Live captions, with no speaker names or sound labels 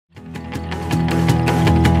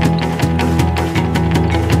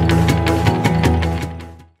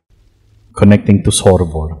connecting to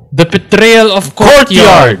server. The betrayal of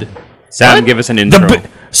courtyard. Sam, What? give us an intro.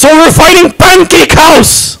 So we're fighting Pancake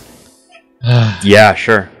House! Yeah,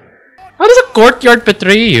 sure. How does a courtyard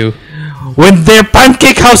betray you? When their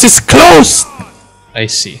Pancake House is closed! I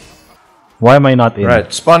see. Why am I not in? Right,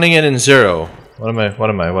 spawning in 0. What am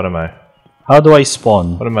I? How do I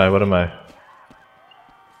spawn? What am I?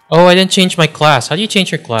 Oh, I didn't change my class. How do you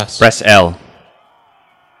change your class? Press L.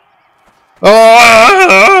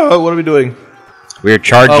 Oh, what are we doing? We're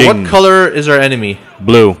charging What color is our enemy?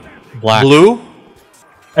 blue. Black. Blue?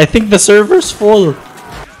 I think the server's full.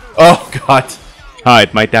 Oh god. Ah,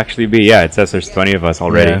 it might actually be. Yeah, it says there's 20 of us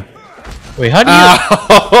already. Yeah. Wait, how do you...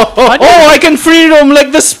 Oh, I can free roam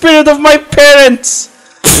like the spirit of my parents!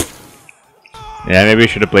 Yeah, maybe we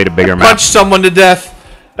should have played a bigger map. Punch someone to death.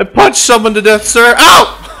 I punched someone to death, sir.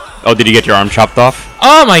 Ow! Oh, did you get your arm chopped off?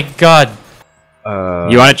 Oh my god.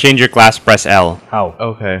 You want to change your class? Press L. How?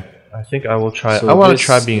 Okay. I think I will try. So I want to this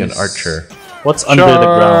try being an is- archer. What's under the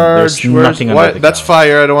ground? There's nothing under the ground. That's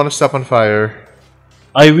fire. I don't want to step on fire.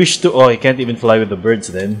 I wish to. Oh, I can't even fly with the birds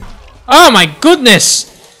then. Oh my goodness!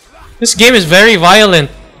 This game is very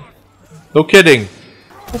violent. No kidding.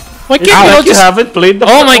 Why It's can't we all like you just... haven't played the.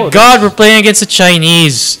 Oh my god, we're playing against the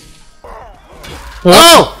Chinese.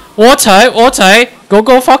 Oh! What's I?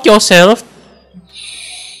 Go fuck yourself.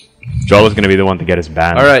 Jolo's gonna be the one to get his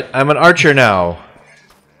ban. All right, I'm an archer now.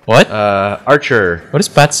 What? Archer. What is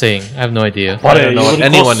Pat saying? I have no idea. I don't know what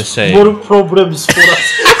anyone is saying. More problems for us.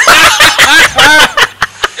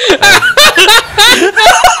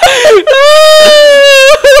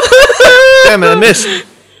 Damn it, I missed.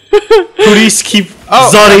 Please keep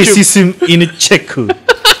Oh, the got you. racism in check.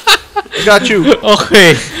 I got you.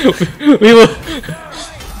 Okay. we will...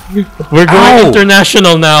 We're going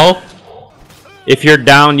international now. If you're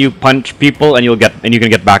down, you punch people and you can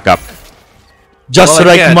get back up. Just Well,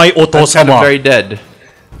 I like can't. my I'm kind of Otosama. very dead.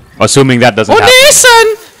 Assuming that doesn't happen. Onesan!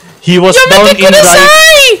 He was down Yamete in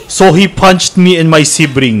kudasai! life, so he punched me and my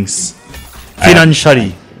siblings.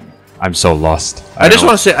 Financially. I'm so lost. I just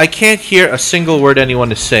want to say I can't hear a single word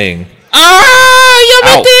anyone is saying. Ah!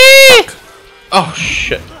 Yamete! Oh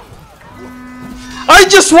shit. I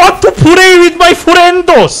just want to play with my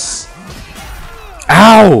friendos.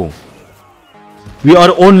 Ow! We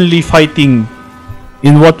are only fighting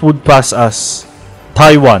in what would pass as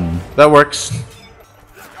Taiwan. That works.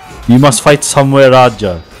 We must fight somewhere,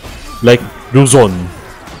 Raja. Like Luzon.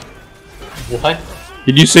 What?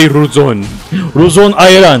 Did you say Ruzon? Luzon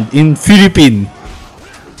Island in Philippines.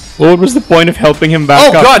 What was the point of helping him back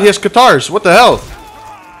Oh up? god, he has guitars. What the hell?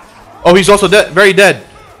 Oh, he's also dead. Very dead.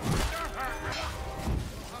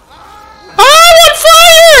 I'm on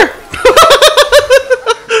fire!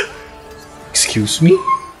 Excuse me?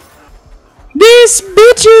 This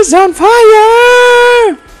bitch is on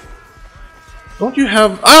fire! Don't you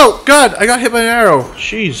have? Oh god, I got hit by an arrow.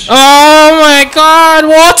 Jeez. Oh my god,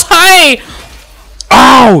 what I?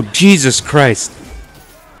 Ow! Jesus Christ!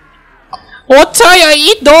 What I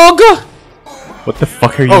eat dog? What the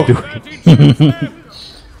fuck are you Oh. doing?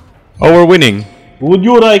 Oh, we're winning. Would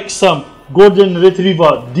you like some golden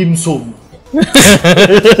retriever dim sum? Ow!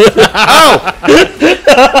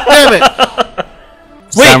 Damn it!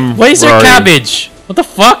 Wait, Sam, why is where there are you? cabbage? What the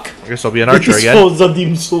fuck? I guess I'll be an archer It is again. for the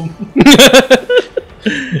dim sum.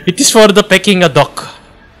 It is for the pecking a duck.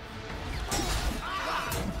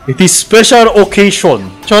 It is special occasion.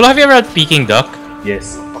 Cholo, have you ever had Peking duck?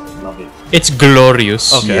 Yes, I fucking love it. It's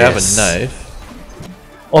glorious. Okay, I have Yes. a knife.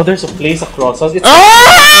 Oh, there's a place across us. It's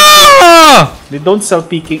Ah! They don't sell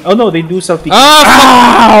Peking. Oh no, they do sell Peking.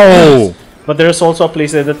 Ah! Ow! But there's also a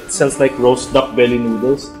place there that sells like roast duck belly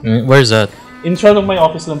noodles. Where's that? In front of my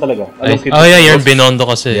office lang talaga. Oh yeah, you're in Binondo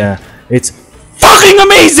kasi. Yeah, it's fucking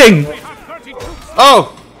amazing!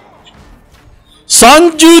 Oh!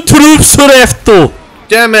 Sanju troops left to.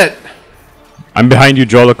 Damn it! I'm behind you,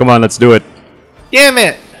 Jolo. Come on, let's do it. Damn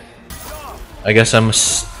it! I guess I'm.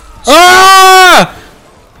 Ah!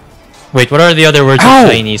 Wait, what are the other words Ow!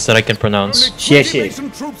 in Chinese that I can pronounce? Xie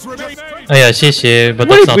Oh yeah, xie, but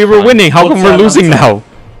Wait, that's not we were fun. winning. How come we're losing now?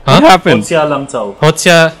 Huh? What happened? Hotxia lang cao.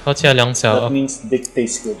 Hotxia liang That xiao. means they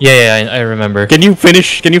taste good. Yeah, I remember. Can you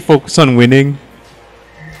finish? Can you focus on winning?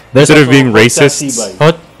 Instead of being racist.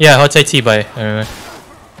 Hotxia Tibay. I remember.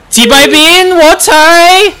 Tibay bin? What's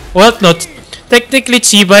I? Well, no, technically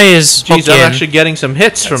Tibay is Jeez, I'm Hokkien. actually getting some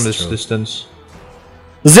hits from this distance.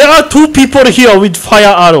 There are two people here with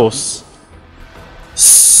fire arrows.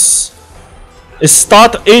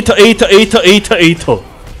 Start 8.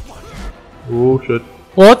 Oh shit.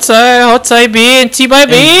 What's I bin? Tibay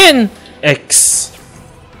bin? X.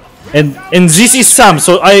 And this is Sam.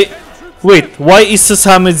 So I wait. Why is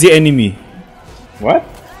Sam the enemy? What?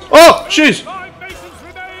 Oh, jeez!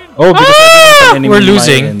 Oh, because I don't have an enemy We're in my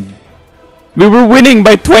losing. end. We were winning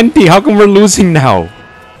by 20. How come we're losing now?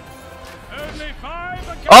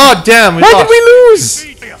 Oh, damn! We Why lost. did we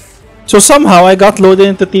lose? So somehow I got loaded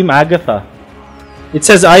into Team Agatha. It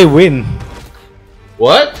says I win.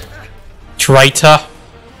 What? Traitor.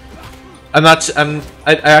 I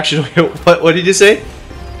actually don't hear. What did you say?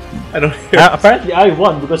 I don't hear. Apparently I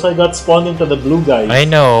won because I got spawned into the blue guys. I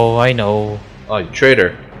know. Oh, you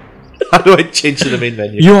traitor. How do I change to the main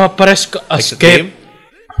menu? You have pressed Like the escape. game?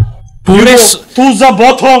 Press To the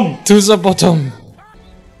bottom! to the bottom.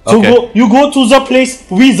 So Okay. you go to the place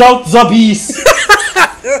without the bees.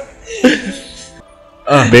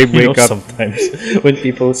 Babe, You know, wake up. sometimes when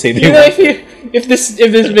people say they You know, want- if this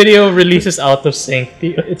video releases out of sync,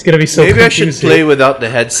 it's gonna be so Maybe I confusing. should play without the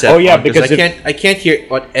headset. Oh, yeah, on, because I can't hear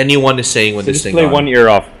what anyone is saying with this Just thing play on. one ear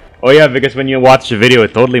off. Oh yeah, because when you watch the video,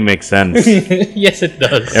 it totally makes sense. Yes, it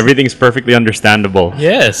does. Everything's perfectly understandable.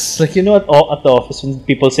 Yes. Like, you know, at the office when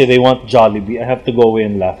people say they want Jollibee, I have to go away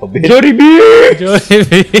and laugh a bit. Jollibee!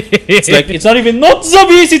 It's like, it's not even not the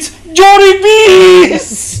bees, it's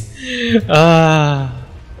Jollibees!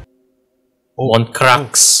 Mon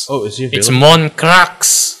Cracks. Oh, is he It's available? Mon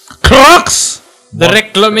Cracks. Crocs! The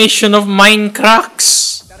reclamation of mine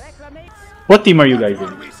cracks. What team are you guys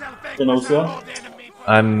in? Genosia?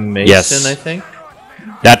 I'm Mason, Yes. I think.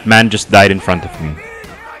 That man just died in front of me.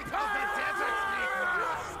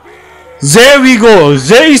 There we go!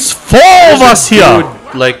 There is 4 of us here!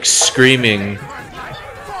 Dude, like screaming.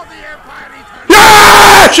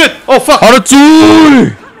 Ah! Shit! Oh fuck!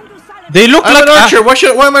 Haratsu! They look I'm like an archer.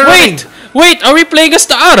 Why am I running? Wait, are we playing as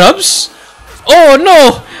the Arabs? Oh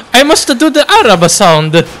no! I must do the Arab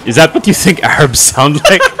sound. Is that what you think Arabs sound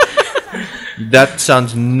like? That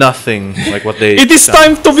sounds nothing like what they. It is sound.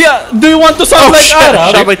 time to be. Do you want to sound like shit,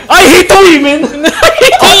 Arab? shall we- I hate women.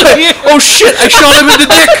 Oh shit! I shot him in the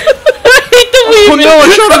dick. Oh no! I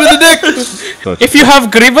shot him in the dick. If you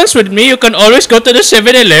have grievance with me, you can always go to the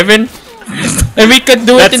 7-Eleven. And we can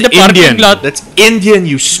do it in the That's parking Indian. lot. That's Indian,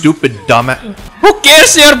 you stupid dumbass. Who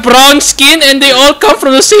cares? They're brown skin and they all come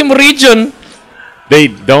from the same region. They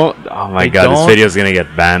don't. Oh my They god, don't? this video's gonna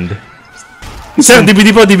get banned. Send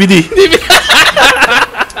DVD po DVD.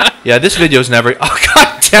 Yeah, this video's never. Oh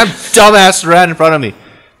god damn, dumbass ran in front of me.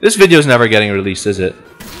 This video's never getting released, is it?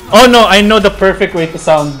 Oh no! I know the perfect way to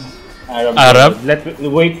sound Arab. Arab?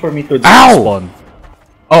 Wait for me to Ow! spawn.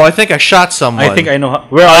 Oh, I think I shot someone. I think I know how.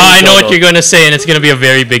 Where are you? I know what Jolo? you're gonna say, and it's gonna be a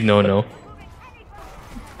very big no-no.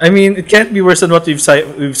 I mean, it can't be worse than what we've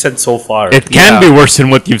said so far. It can Yeah. be worse than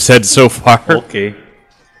what you've said so far. Okay.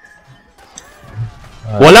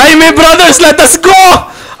 Walay me brothers, let us go!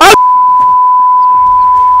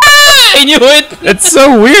 I knew it! It's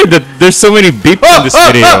so weird that there's so many beeps in this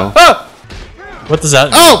video. What does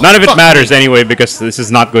that mean? Oh, None of it fuck. matters anyway because this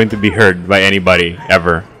is not going to be heard by anybody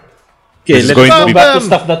ever. Okay, This is let's going go to be- back to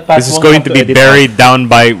stuff that Pat This is won't going have to be edit buried down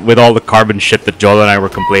by with all the carbon shit that Jolo and I were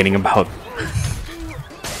complaining about.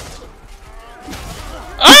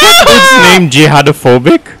 It's named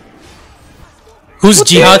jihadophobic? Who's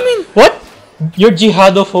jihad? What? You're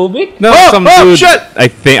jihadophobic? No, some oh, dude. shit! I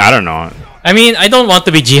think I don't know. I mean, I don't want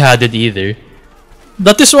to be jihaded either.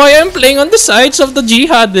 That is why I'm playing on the sides of the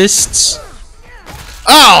jihadists.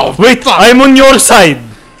 Oh, Wait, I'm on your side.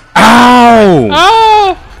 Ow!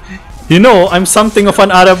 Ah! You know, I'm something of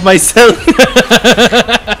an Arab myself.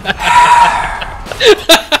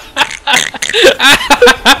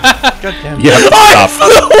 You have to stop.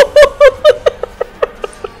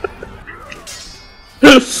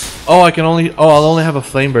 Oh, I can only. Oh, I'll only have a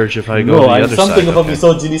flame burst if I go No, to the I'm other something side. of a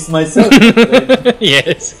misogynist myself.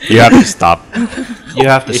 Yes. You have to stop. You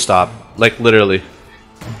have to stop, like literally.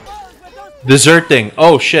 Deserting.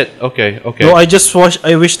 Oh shit. Okay. Okay. No,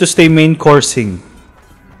 I wish to stay main coursing.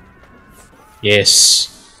 Yes.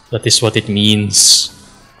 That is what it means.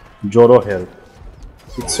 Joro help.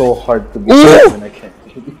 It's so hard to be when I can't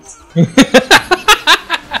do this.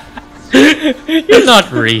 You're not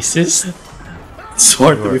racist. It's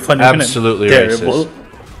hard to be funny absolutely when I'm terrible. racist.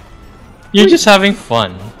 You're just having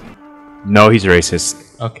fun. No, he's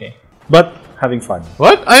racist. Okay. But having fun.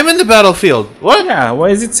 What? I'm in the battlefield. What? Yeah, why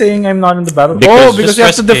is it saying I'm not in the battle? Because- because Just you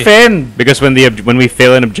have to press K. defend. Because when we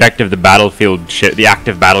fail an objective, the battlefield the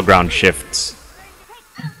active battleground shifts.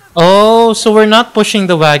 Oh, so we're not pushing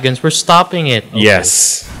the wagons, we're stopping it. Okay.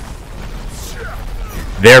 Yes.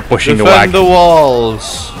 They're pushing the Defend wagon. the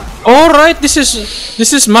walls. Alright, this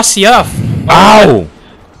is Masyaf. Ow!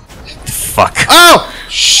 Fuck. Oh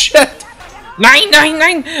shit!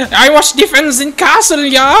 999! I was defending castle,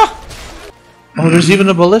 yeah? Oh, there's even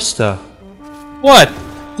a ballista. What?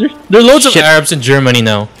 There are loads of Arabs in Germany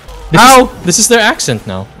now. This is their accent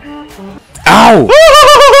now.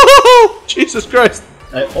 Ow! Jesus Christ.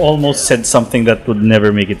 I almost said something that would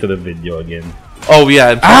never make it to the video again. Oh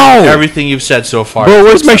yeah, Ow! everything you've said so far. Bro,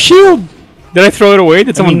 where's my shield? Did I throw it away?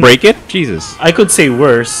 Did someone break it? Jesus. I could say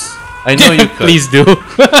worse. I know you could. Please do.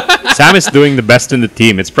 Sam is doing the best in the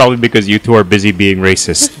team. It's probably because you two are busy being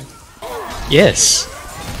racist. Yes.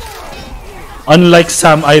 Unlike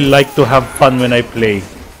Sam, I like to have fun when I play.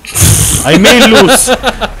 I may lose,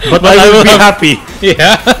 but I will be happy.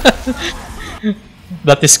 Yeah.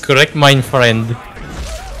 That is correct, my friend.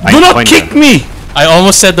 Do not kick me! I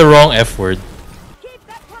almost said the wrong F word.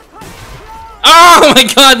 Oh my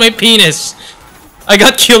god, my penis! I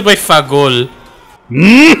got killed by Fagol.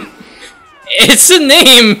 It's a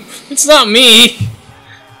name! It's not me!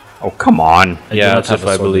 Oh, come on. Yeah, that's if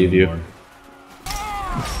I believe you.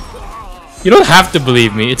 You don't have to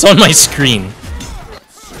believe me, it's on my screen.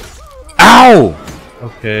 Ow!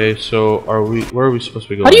 Okay, so where are we supposed to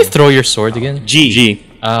be going? How do you throw your sword again? G.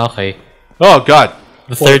 Ah, okay. Oh god.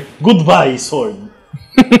 The third... Goodbye, sword.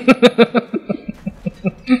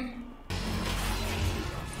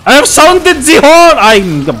 I have sounded the horn!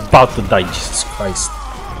 I'm about to die, Jesus Christ.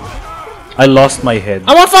 I lost my head.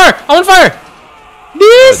 I'm on fire! I'm on fire!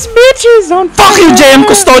 This bitch is on fire! Fuck you, JM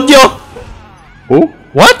Custodio! Who?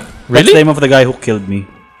 What? That's Really? the name of the guy who killed me.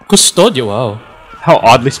 Custodio, wow. How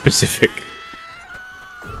oddly specific.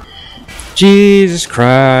 Jesus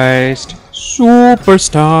Christ.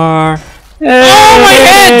 Superstar. Oh, my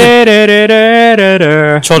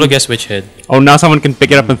head! Cholo, guess which head? Oh, now someone can pick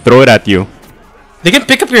it up and throw it at you. They can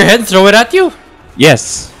pick up your head and throw it at you?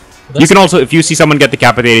 Yes. You can also, if you see someone get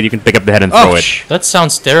decapitated, you can pick up the head and throw it. That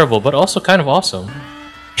sounds terrible, but also kind of awesome.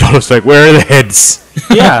 Cholo's like, where are the heads?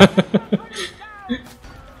 Yeah.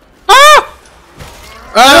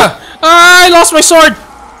 I lost my sword!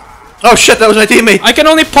 Oh shit, that was my teammate. I can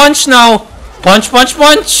only punch now! Punch, punch,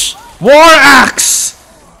 punch! War Axe!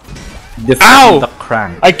 Ow! The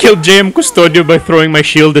crank. I killed JM Custodio by throwing my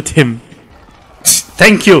shield at him.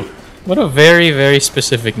 Thank you. What a very, very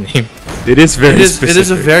specific name. It is very specific. It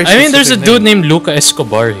is a very I mean, there's a specific dude name. named Luca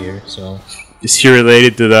Escobar here, so... Is he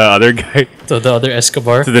related to the other guy? To the other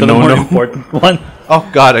Escobar? To the To the more no-no? important one. Oh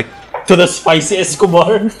god, To the spicy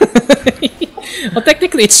Escobar. Well,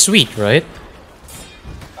 technically it's sweet, right?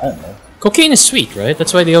 I don't know. Cocaine is sweet, right?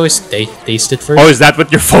 That's why they always taste it first. Oh, is that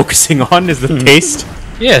what you're focusing on? Is the taste?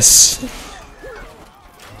 Yes.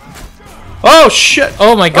 Oh shit.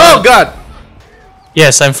 Oh my god. Oh god.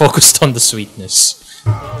 Yes, I'm focused on the sweetness.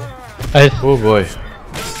 Oh boy.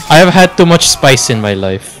 I have had too much spice in my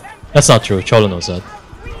life. That's not true. Cholo knows that.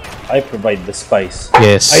 I provide the spice.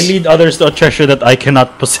 Yes. I lead others to a treasure that I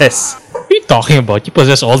cannot possess. What are you talking about? You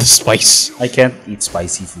possess all the spice. I can't eat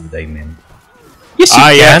spicy food, I mean. Yes, you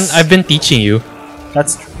can. yes. I've been teaching you.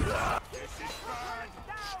 That's true.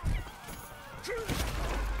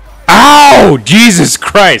 Ow! Jesus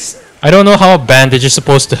Christ! I don't know how a bandage is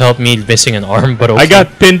supposed to help me missing an arm, but okay. I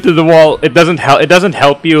got pinned to the wall. It doesn't help. It doesn't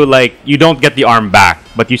help you. Like, you don't get the arm back,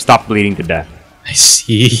 but you stop bleeding to death. I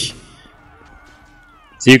see.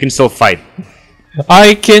 So you can still fight.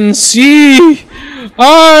 I can see.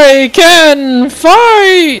 I can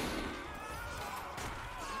fight.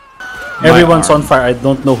 Everyone's on fire. I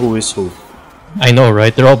don't know who is who. I know,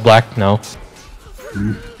 right? They're all black now.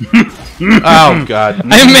 Oh god.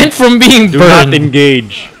 I meant from being Do burned. not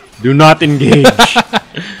engage. Do not engage.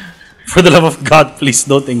 For the love of God, please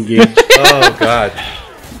don't engage. Oh god.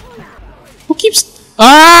 Who keeps...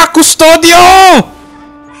 Ah! Custodio!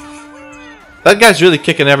 That guy's really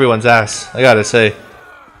kicking everyone's ass, I gotta say.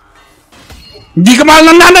 Hindi ka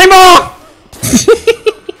mahal ng nanay mo!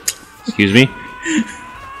 Excuse me?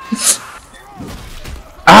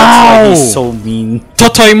 Ow! He's so mean.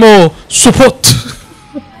 Tatay mo! Support!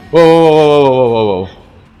 Whoa, whoa, whoa, whoa, whoa, whoa, whoa.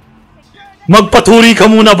 Magpaturi ka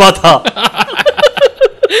muna, bata!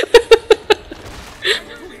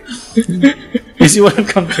 You see what I've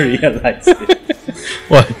come to realize?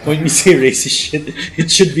 What? When we say racist shit,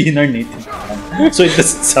 it should be in our native tongue. So it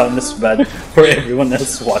doesn't sound as bad for everyone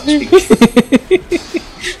else watching.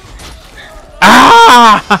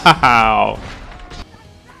 Ow!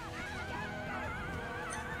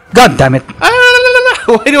 God damn it.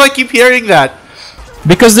 Why do I keep hearing that?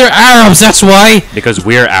 Because they're Arabs, that's why! Because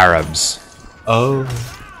we're Arabs. Oh.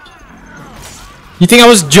 You think I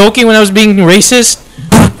was joking when I was being racist?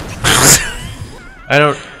 I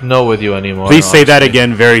don't know with you anymore. Please say that honestly.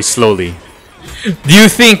 again very slowly. Do you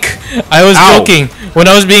think I was Ow. joking when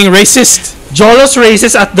I was being racist? Jolo's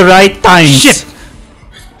racist at the right time. Shit!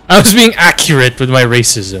 I was being accurate with my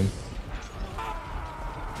racism.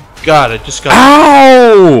 God, I just got.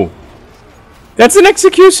 Ow! That's an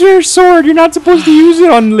executioner's sword. You're not supposed to use it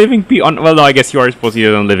on living people. Well, no, I guess you are supposed to use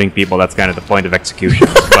it on living people. That's kind of the point of execution.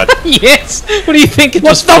 But Yes! What do you think it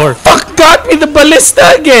was What the for? fuck got me the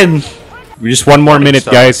ballista again? just one more minute,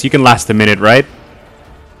 stuff. guys. You can last a minute, right?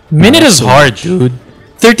 Minute is hard, dude.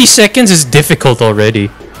 30 seconds is difficult already.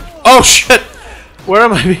 Oh shit! Where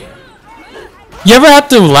am I? You ever had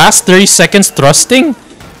to last 30 seconds thrusting?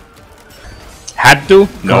 Had to?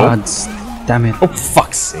 No. God damn it. Oh,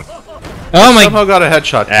 fuck's sake. Oh my... Somehow got a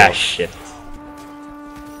headshot. Ah, kill. shit.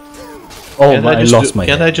 Oh, Can't I lost my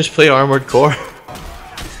Can't head. I just play Armored Core?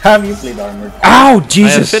 Have you played Armored? Ow, I have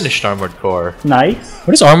Jesus. finished Armored Core. Nice.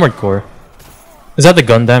 What is Armored Core? Is that the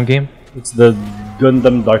Gundam game? It's the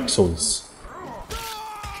Gundam Dark Souls.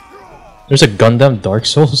 There's a Gundam Dark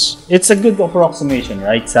Souls? It's a good approximation,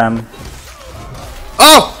 right, Sam?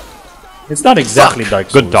 Oh! It's not exactly Dark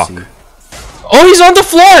Souls. Good talk. Oh, he's on the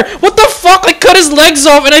floor! What the fuck? I cut his legs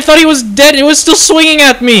off and I thought he was dead. It was still swinging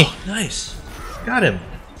at me. Nice. Got him.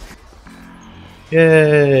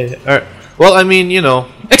 Yay. Alright. Well, I mean, you know.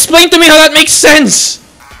 Explain to me how that makes sense!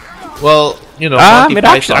 Well, you know. Monty It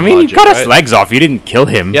actually, I Python mean, you logic, cut his right? legs off. You didn't kill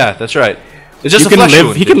him. Yeah, that's right. It's just You a can flesh live.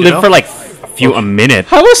 wound. He can you live know? for like a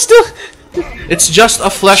minute. I was still... It's just a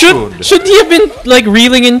flesh wound. Should he have been, like,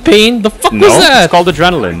 reeling in pain? The fuck No, was that? it's called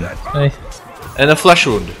adrenaline. And a flesh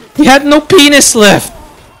wound. He had no penis left.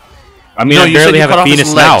 I mean, No, I you said barely you have cut a off his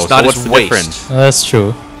penis legs, now, not so his what's the waist. difference? That's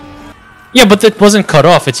true. Yeah, but it wasn't cut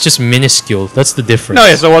off. It's just minuscule. That's the difference. No,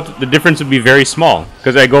 yeah, so what? The difference would be very small.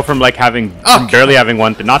 Because I go from like having, barely having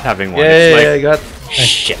one to not having one. Yeah, It's like, I got.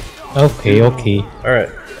 shit. Okay, okay. Alright.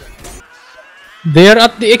 They're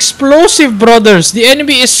at the explosive, brothers. The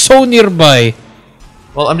enemy is so nearby.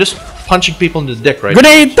 Well, I'm just punching people in the dick right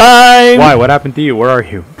Grenade time! Why? What happened to you? Where are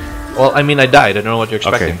you? now. Well, I mean, I died. I don't know what you're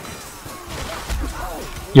expecting.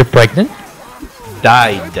 You're pregnant?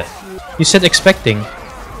 Died. You said expecting.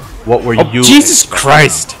 What were Oh, you? Jesus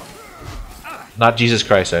Christ! Not Jesus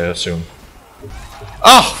Christ, I assume.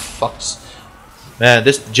 Oh, fucks. Man,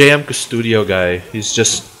 this JM Custodio guy, he's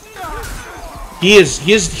just... He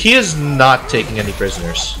is not taking any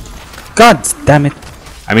prisoners. God damn it.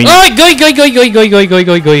 I mean, Oh,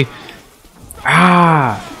 go.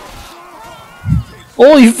 ah,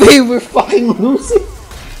 Oh, you think we're fucking losing?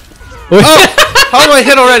 How do I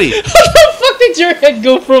hit already? How the fuck did your head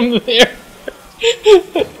go from there?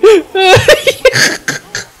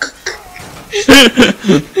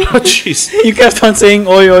 Oh, jeez. You kept on saying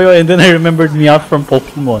oi oi oi, and then I remembered Meowth from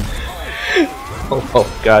Pokemon. Oh,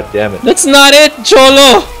 god damn it. That's not it,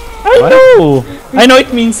 Cholo. I know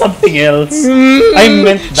it means something else. I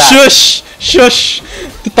meant that. Shush.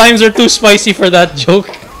 The times are too spicy for that joke.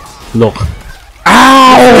 Look.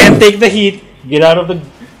 Ow! Can't take the heat. Get out of the...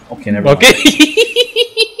 Okay, never mind. Okay.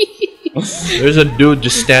 There's a dude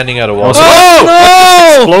just standing at a wall.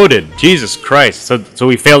 Oh, exploded. Jesus Christ. So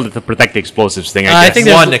we failed to protect the explosives thing, I I guess. think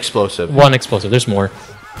there's One explosive. one explosive. There's more.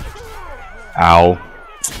 Ow.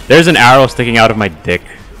 There's an arrow sticking out of my dick.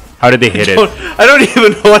 How did they hit it? I don't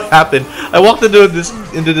even know what happened. I walked into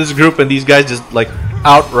this group and these guys just like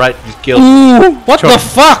outright just killed me. What the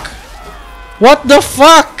fuck? What the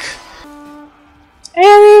fuck?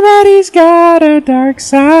 Everybody's got a dark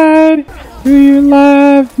side. Do you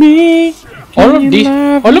love me? All of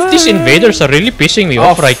these invaders are really pissing me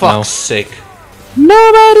off right now. fuck's sake.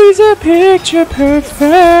 Nobody's a picture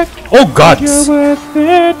perfect. Oh, God. You're worth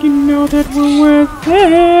it. You know that we're worth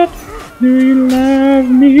it. Do you love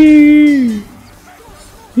me?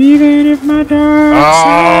 Even if my dark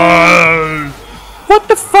side. What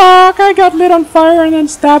the fuck? I got lit on fire and then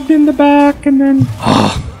stabbed in the back and then.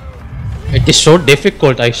 It is so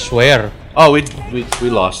difficult, I swear. Oh, we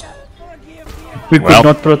lost. We could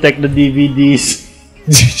not protect the DVDs.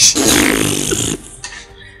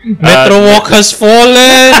 Metro Walk has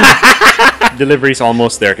fallen. Delivery's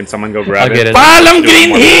almost there. Can someone go grab I'll get it. Palam Green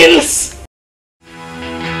Hills!